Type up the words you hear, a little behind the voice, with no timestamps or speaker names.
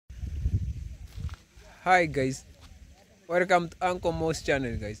Hi guys, welcome to Uncle Mo's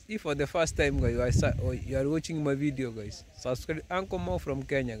channel guys. If for the first time guys you are watching my video guys, subscribe Uncle Mo from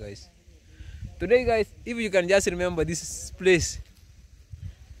Kenya guys. Today guys, if you can just remember this place.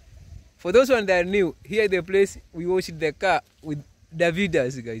 For those one that are new, here the place we washed the car with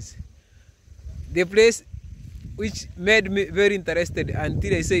Davidas guys. The place which made me very interested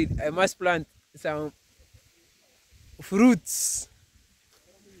until I said I must plant some fruits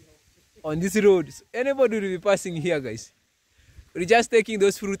on this road. So anybody will be passing here guys, we're just taking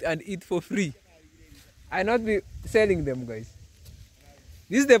those fruit and eat for free. I not be selling them guys.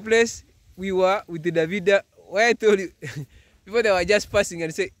 This is the place we were with the Davida, where I told you before they were just passing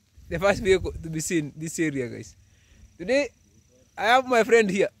and say the first vehicle to be seen this area guys. Today I have my friend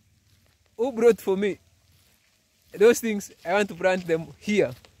here who brought for me those things. I want to plant them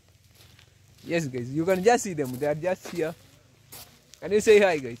here. Yes guys, you can just see them, they are just here. Can you say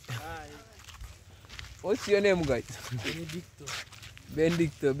hi guys? Hi. What's your name guys?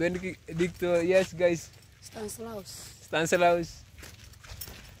 Benedicto. Benedicto, yes guys. Stanislaus.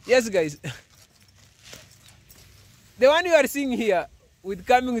 Yes guys. The one you are seeing here with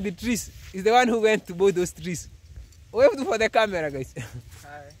coming with the trees is the one who went to buy those trees. Wave for the camera guys.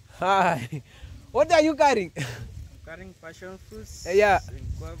 Hi. Hi. What are you carrying? I'm carrying passion fruits, Yeah. and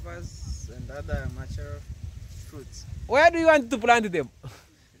guavas, and other mature fruits. Where do you want to plant them?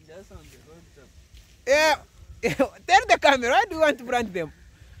 Just on the road top. Yeah. Tell the camera, where do you want to plant them?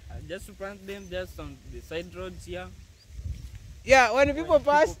 Just to plant them just on the side roads here. Yeah, when people When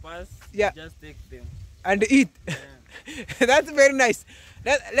pass people pass, yeah. just take them. and eat. Yeah. That's very nice.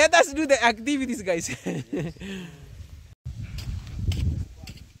 Let us do the activities guys.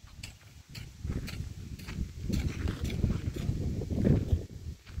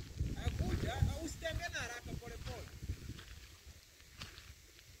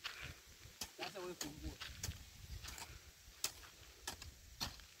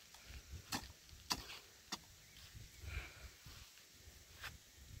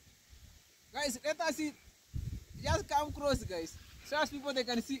 Guys, let us see. Just come close, guys, so as people they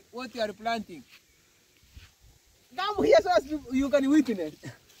can see what you are planting. Come here so as you can witness.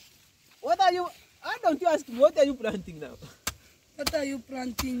 What are you? Why don't you ask me what are you planting now? What are you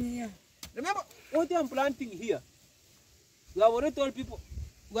planting here? Remember what I am planting here. We have already told people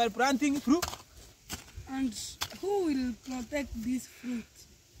we are planting fruit. And who will protect this fruit?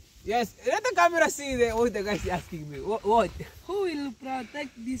 Yes, let the camera see what the guy is asking me. What? Who will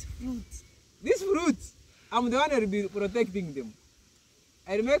protect this fruit? These fruits, I'm the one who will be protecting them.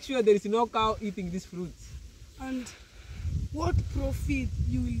 I'll make sure there is no cow eating these fruits. And what profit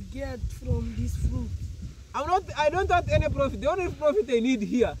you will get from this fruit? I don't want any profit. The only profit I need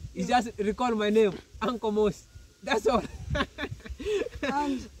here is just recall my name, Uncle Mos. That's all.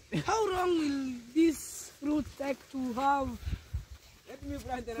 And how long will this fruit take to have? Let me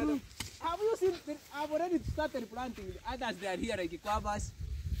plant another. Have you seen? I've already started planting. Others they are here like guavas.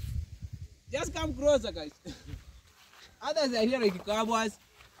 Just come closer, guys. Others are here like guavas.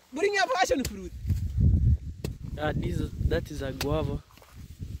 Bring your passion fruit. That is a guava.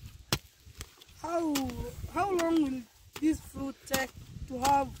 How long will this fruit take to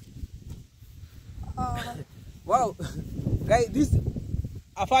have? Wow, guys, this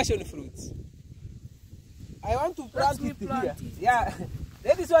are passion fruits. I want to plant Let me it plant here. it. Yeah,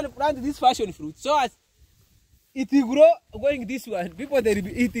 let this one plant this passion fruit so as it will grow going this one. People they will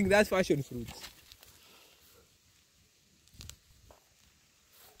be eating that passion fruit.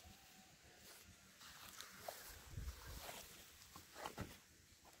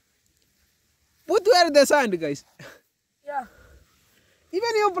 Put where the sand, guys. Yeah.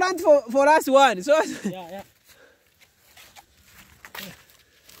 Even you plant for us one. So Yeah.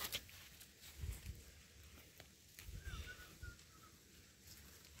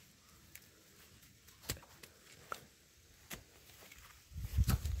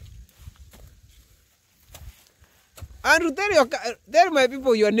 Andrew, tell my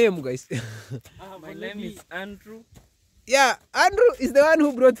people your name, guys. My name is Andrew. Yeah, Andrew is the one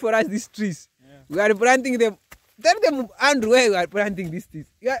who brought for us these trees. Yeah. We are planting them. Tell them, Andrew, where we are planting these trees.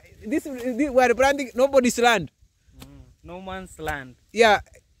 Yeah, this we are planting nobody's land. No man's land. Yeah,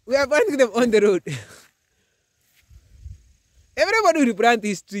 we are planting them on the road. Everybody will plant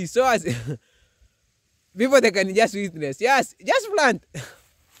these trees so as people they can just witness. Yes, just plant.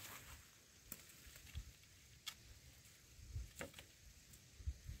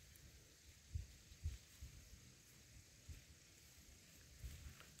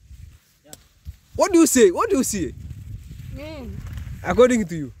 What do you say? What do you see? Me, According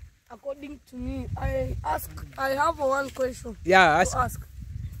to you? according to me, I have one question Yeah, to ask.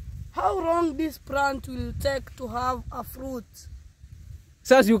 how long this plant will take to have a fruit?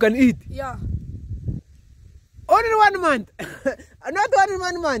 So as you can eat. Yeah. Only 1 month. Not only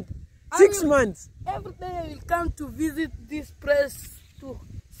 1 month. 6 months. Every day I will come to visit this place to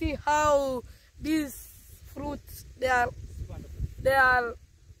see how these fruits they are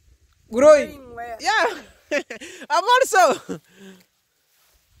Growing. well. Yeah. I'm also.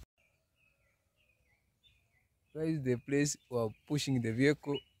 Where is the place we're pushing the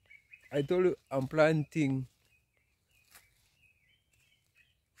vehicle? I told you I'm planting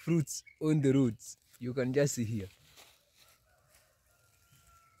fruits on the roads. You can just see here.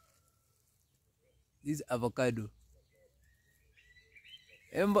 This avocado.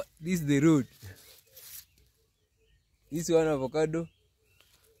 Remember, this is the road. This one avocado.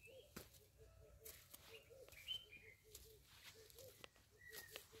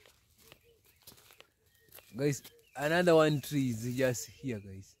 Guys, another one tree is just here,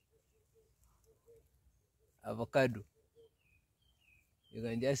 guys. Avocado. You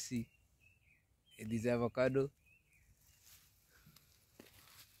can just see this avocado.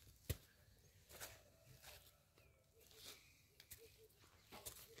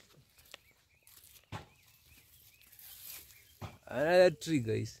 Another tree,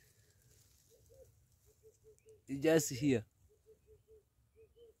 guys. It's just here.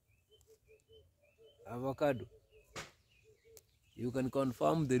 Avocado. You can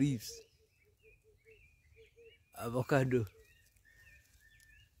confirm the leaves. Avocado.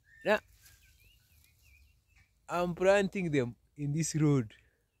 Now, I'm planting them in this road.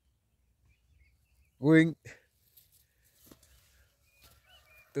 Going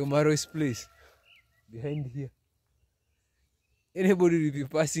to Maro's place. Behind here. Anybody will be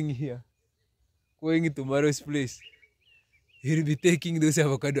passing here. Going to Maro's place. He'll be taking those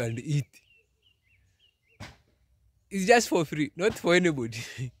avocado and eat. It's just for free, not for anybody.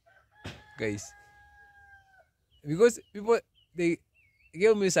 Guys. Because people, they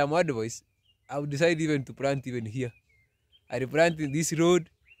gave me some advice. I would decide even to plant even here. I plant in this road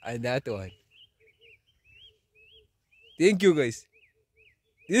and that one. Thank you, guys.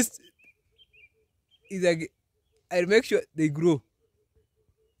 This is like, I'll make sure they grow.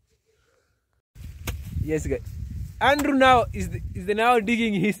 Yes, guys. Andrew now is now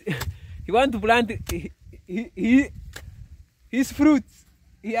digging his. He want to plant his fruits.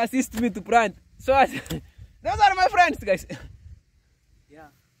 He assists me to plant. So those are my friends, guys. Yeah.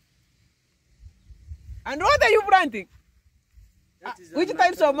 And what are you planting? Which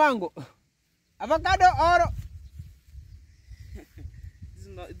types of mango? Avocado or?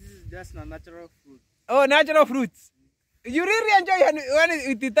 This is just a natural fruit. Oh, natural fruits. You really enjoy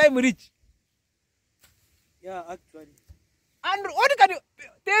when the time reach. Yeah, actually. And what can you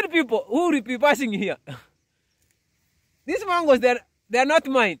tell people who will be passing here? These mangoes, they're not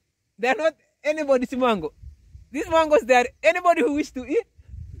mine. They're not anybody's mango. These mangoes, they're anybody who wish to eat.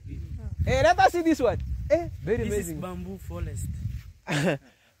 Hey, let us see this one. Hey, very This amazing. is bamboo forest.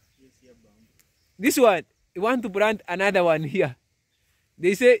 This one, you want to plant another one here.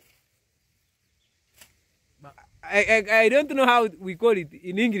 They say, I don't know how we call it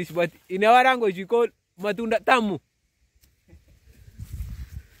in English, but in our language we call matunda tamu.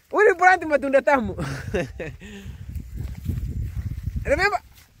 We will plant matunda tamu. Remember,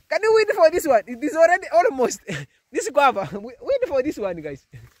 can you wait for this one? It is already almost this guava. Wait for this one, guys.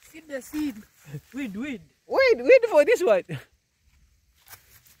 See the seed. Weed. Wait for this one.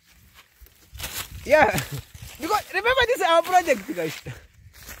 Yeah, because remember this is our project, guys.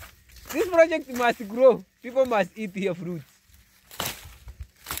 This project must grow. People must eat here fruits.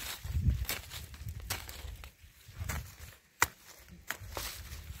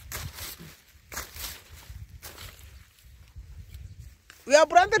 We have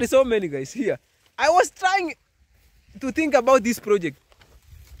planted so many, guys, here. I was trying to think about this project.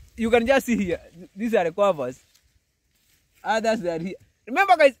 You can just see here. These are the guavas. Others are here.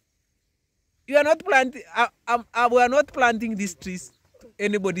 Remember, guys, you are not planting. We are not planting these trees to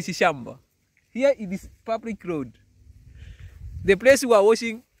anybody's shamba. Here it is public road. The place we are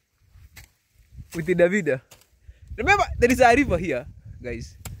washing with the Davida. Remember, there is a river here,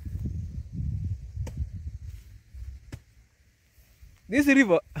 guys. This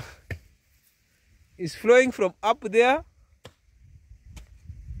river is flowing from up there,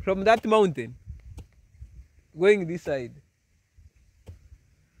 from that mountain, going this side.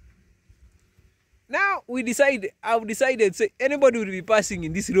 Now I've decided, say, anybody will be passing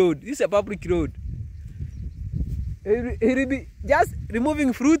in this road. This is a public road. He will be just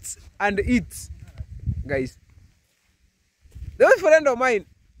removing fruits and eats, guys. Those friends of mine,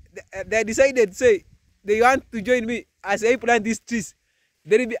 they decided, say, they want to join me as I plant these trees.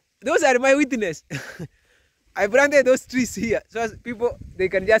 there will be, those are my witness. I planted those trees here so as people they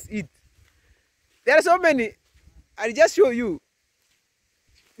can just eat. There are so many. I'll just show you.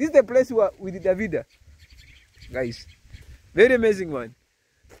 This is the place with Davida, guys. Very amazing one.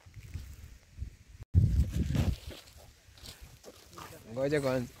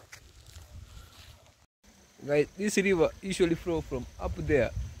 Guys, this river usually flow from up there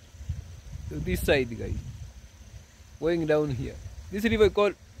to this side, guys. Going down here. This river is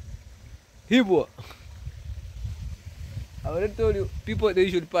called Hibwa. I already told you, people they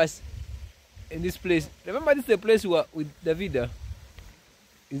usually pass in this place. Remember, this is the place with Davida.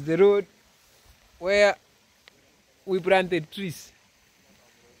 It's the road where we planted trees,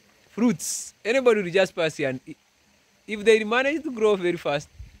 fruits. Anybody will just pass here and eat. If they manage to grow very fast,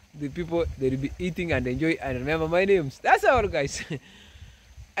 the people they will be eating and enjoy and remember my names. That's all, guys.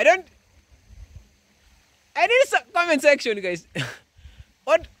 I need some comment section, guys.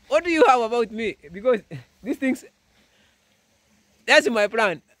 What do you have about me? Because these things, that's my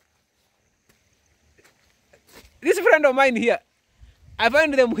plan. This friend of mine here, I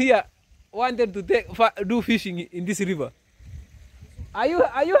find them here wanted to do fishing in this river. Are you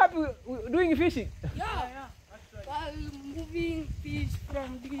happy with doing fishing? Yeah. While moving fish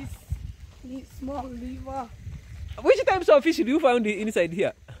from this small river. Which types of fish do you find inside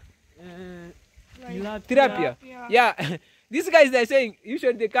here? Like Tilapia. Yeah. These guys they're saying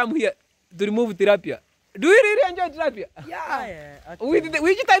usually they come here to remove tilapia. Do you really enjoy tilapia? Yeah.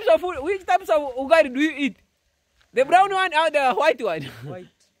 Which types of food? Which types of ugari do you eat? The brown one or the white one? White.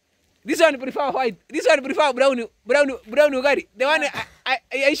 This one prefer white. This one prefer brown ugari. The one I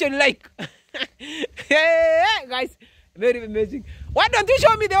usually like. Yeah, guys, very amazing. Why don't you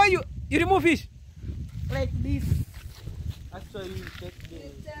show me the way you remove fish? Like this. Actually, you take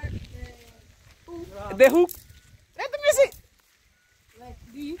The hook. Let me see. Like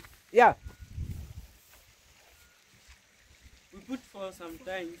this. Yeah. we put for some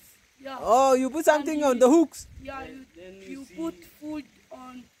times. Yeah. Oh, you put something on the hooks. Yeah, you put food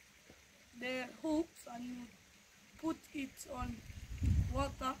on the hooks and you put it on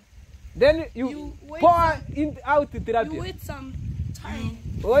water. Then you You wait pour out the You tilapia. wait some time.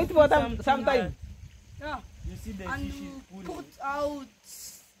 Wait for Something some time. Yeah. You see the And fish is you pulling. put out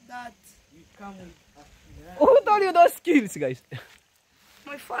that. You come with Who told you those skills, guys?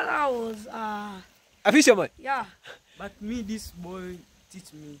 My father was A fisherman. yeah. But me, this boy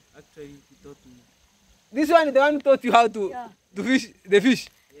teach me. Actually, he taught me. This one is the one who taught you how to Yeah. fish the fish.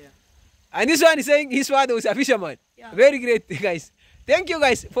 Yeah. And this one is saying his father was a fisherman. Yeah. Very great, guys. Thank you,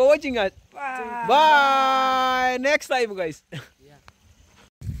 guys, for watching us. Bye. Bye. Next time, guys. Yeah.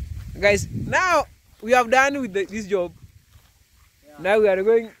 Guys, now we have done with this job. Yeah. Now we are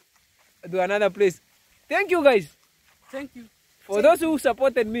going to another place. Thank you, guys, Thank you. for those who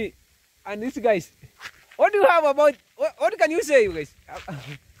supported me and these guys. What do you have about? What can you say, guys,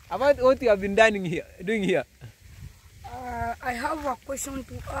 about what you have been doing here? I have a question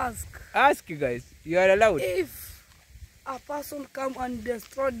to ask. Ask, guys. You are allowed. If a person come and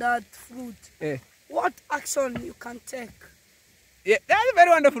destroy that fruit, Eh. what action you can take? Yeah, that's a very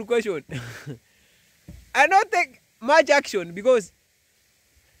wonderful question. I don't take much action because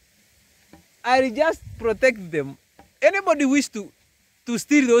I just protect them. Anybody wish to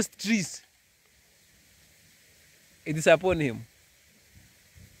steal those trees, it is upon him.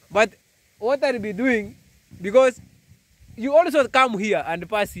 But what I'll be doing, because you also come here and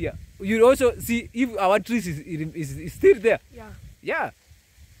pass here, you also see if our trees is still there. Yeah. Yeah.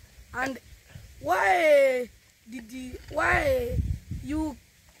 And why you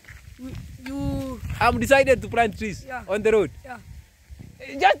I'm decided to plant trees Yeah. on the road. yeah.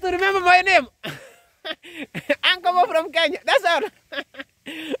 Just to remember my name. Uncle from Kenya. That's all.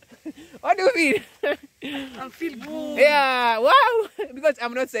 What do you feel? I feel good. Yeah, wow. Because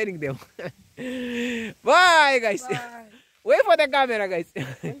I'm not selling them. Bye, guys. Bye. Wait for the camera, guys.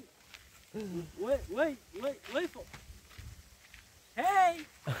 Wait for. Hey!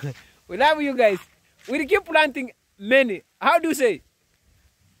 We love you guys. We'll keep planting many. How do you say?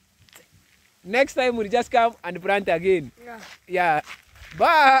 Next time we'll just come and plant again. Yeah. Yeah.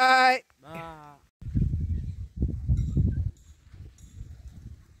 Bye. Bye.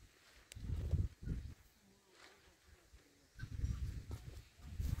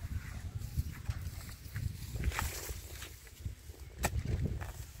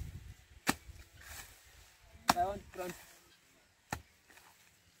 I want to plant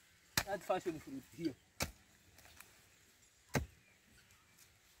that fashion fruit here.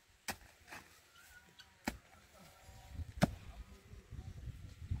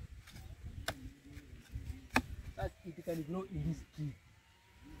 That it can grow in this tree.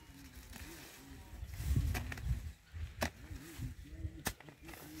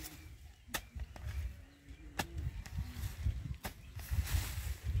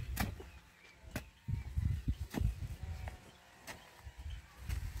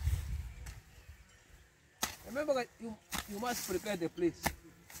 Remember, guys, you must prepare the place.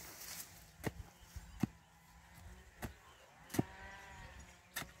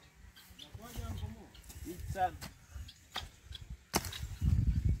 It's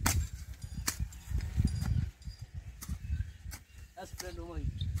that's friend of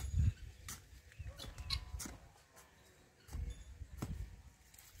mine.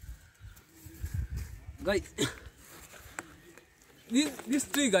 Guys, this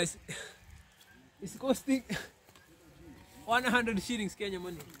tree, guys, is costing 100 shillings Kenya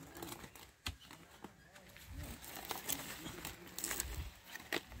money.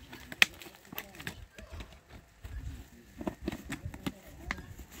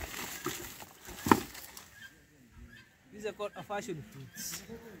 These are called fashion fruits.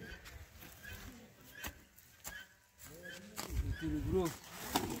 It will grow.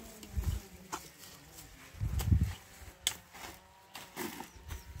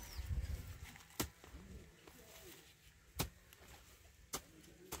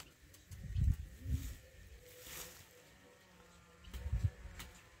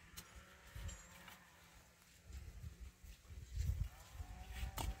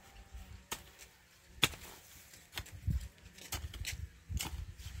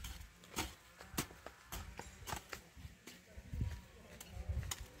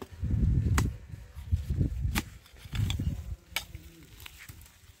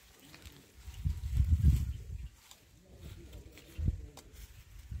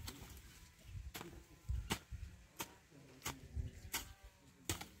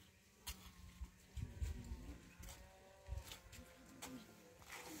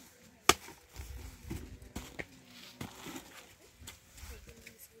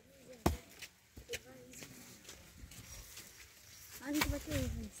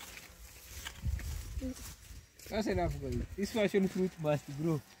 That's enough, guys. This passion fruit must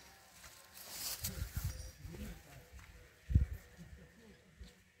grow.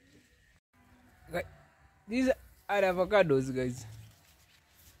 These are avocados, guys.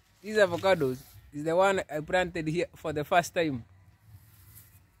 These avocados is the one I planted here for the first time.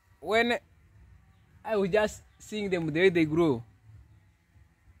 When I was just seeing them the way they grow,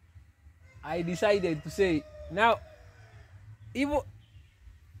 I decided to say, now, even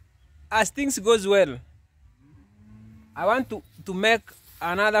as things goes well, I want to make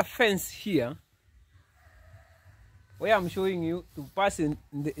another fence here where I'm showing you to pass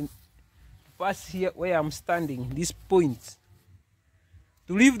pass here where I'm standing, this point,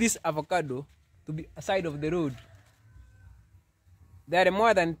 to leave this avocado to be aside of the road. There are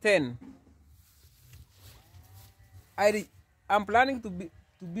more than 10. I'm planning to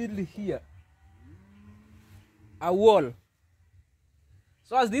build here a wall.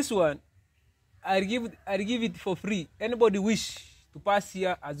 So as this one, I give it for free. Anybody wish to pass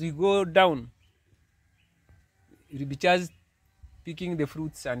here as we go down, it will be charged picking the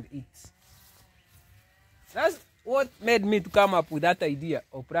fruits and eat. That's what made me to come up with that idea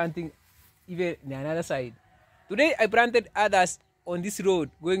of planting even the another side. Today I planted others on this road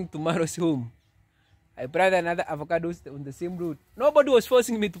going to Maro's home. I planted another avocados on the same road. Nobody was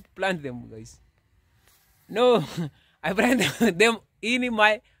forcing me to plant them, guys. No, I planted them in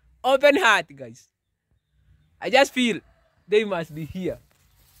my open heart, guys. I just feel they must be here.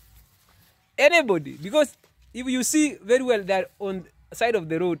 Anybody, because if you see very well that on the side of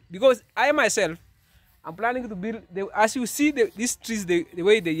the road, because I myself, I'm planning to build, as you see these trees, the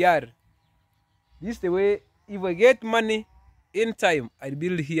way they are. This the way, if I get money in time, I'll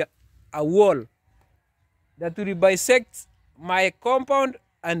build here a wall that will bisect my compound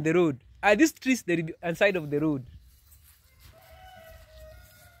and the road. And these trees, they will be on side of the road.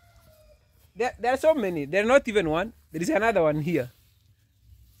 There are so many. There are not even one. There is another one here.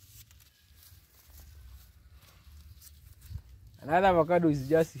 Another avocado is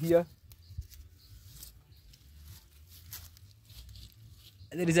just here.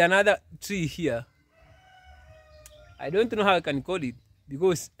 There is another tree here. I don't know how I can call it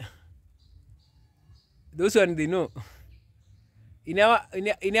because those ones they know. In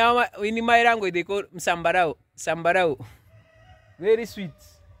my language they call sambarao. Sambarao. Very sweet.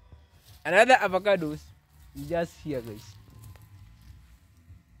 Another avocados is just here, guys.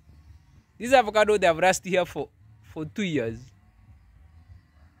 These avocados they have rested here for 2 years.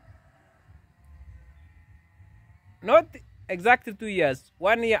 Not exactly 2 years.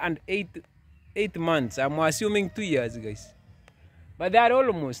 1 year and 8 months. I'm assuming 2 years, guys. But they are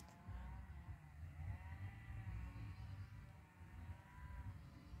almost.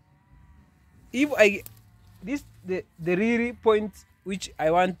 If the really point which I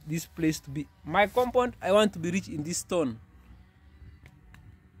want this place to be. My compound, I want to be rich in this stone.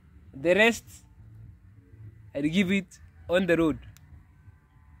 The rest, and give it on the road.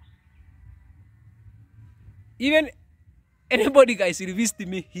 Even anybody guys will visit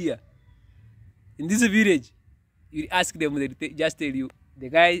me here in this village, you ask them, they just tell you the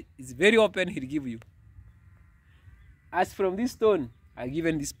guy is very open, he'll give you. As from this stone, I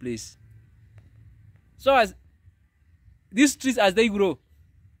given this place. So as these trees as they grow,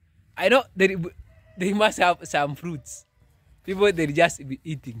 I know they must have some fruits. People they just be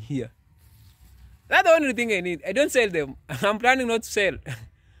eating here. That's the only thing I need. I don't sell them. I'm planning not to sell.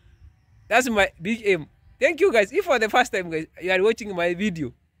 That's my big aim. Thank you guys. If for the first time guys you are watching my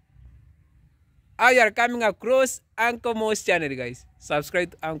video, or you are coming across Uncle Mo's channel guys,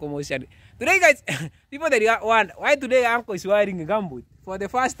 subscribe to Uncle Mo's channel. Today guys, people that want why today Uncle is wearing a gumboot for the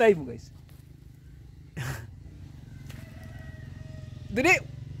first time guys. Today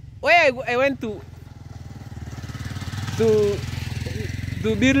where I went to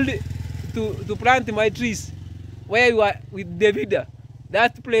build to plant my trees, where you are with Davida,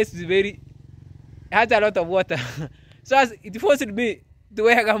 that place is has a lot of water. So as it forced me to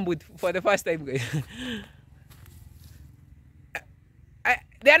wear a gumboot for the first time guys.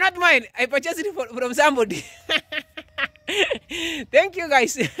 They are not mine. I purchased it from somebody. Thank you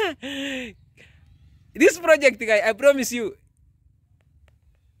guys. This project guys, I promise you,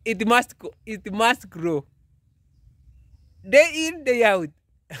 it must grow. Day in, day out.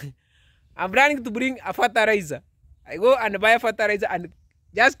 I'm planning to bring a fertilizer. I go and buy a fertilizer and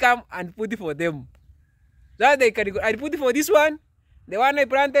just come and put it for them. So they can go. I put it for this one, the one I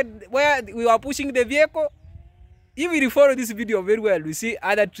planted where we were pushing the vehicle. If you follow this video very well, you see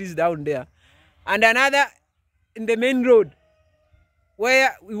other trees down there. And another in the main road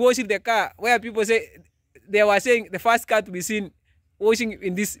where we washing the car, where people say, they were saying the first car to be seen washing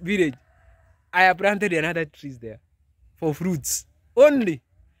in this village. I have planted another trees there for fruits only.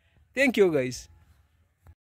 Thank you guys.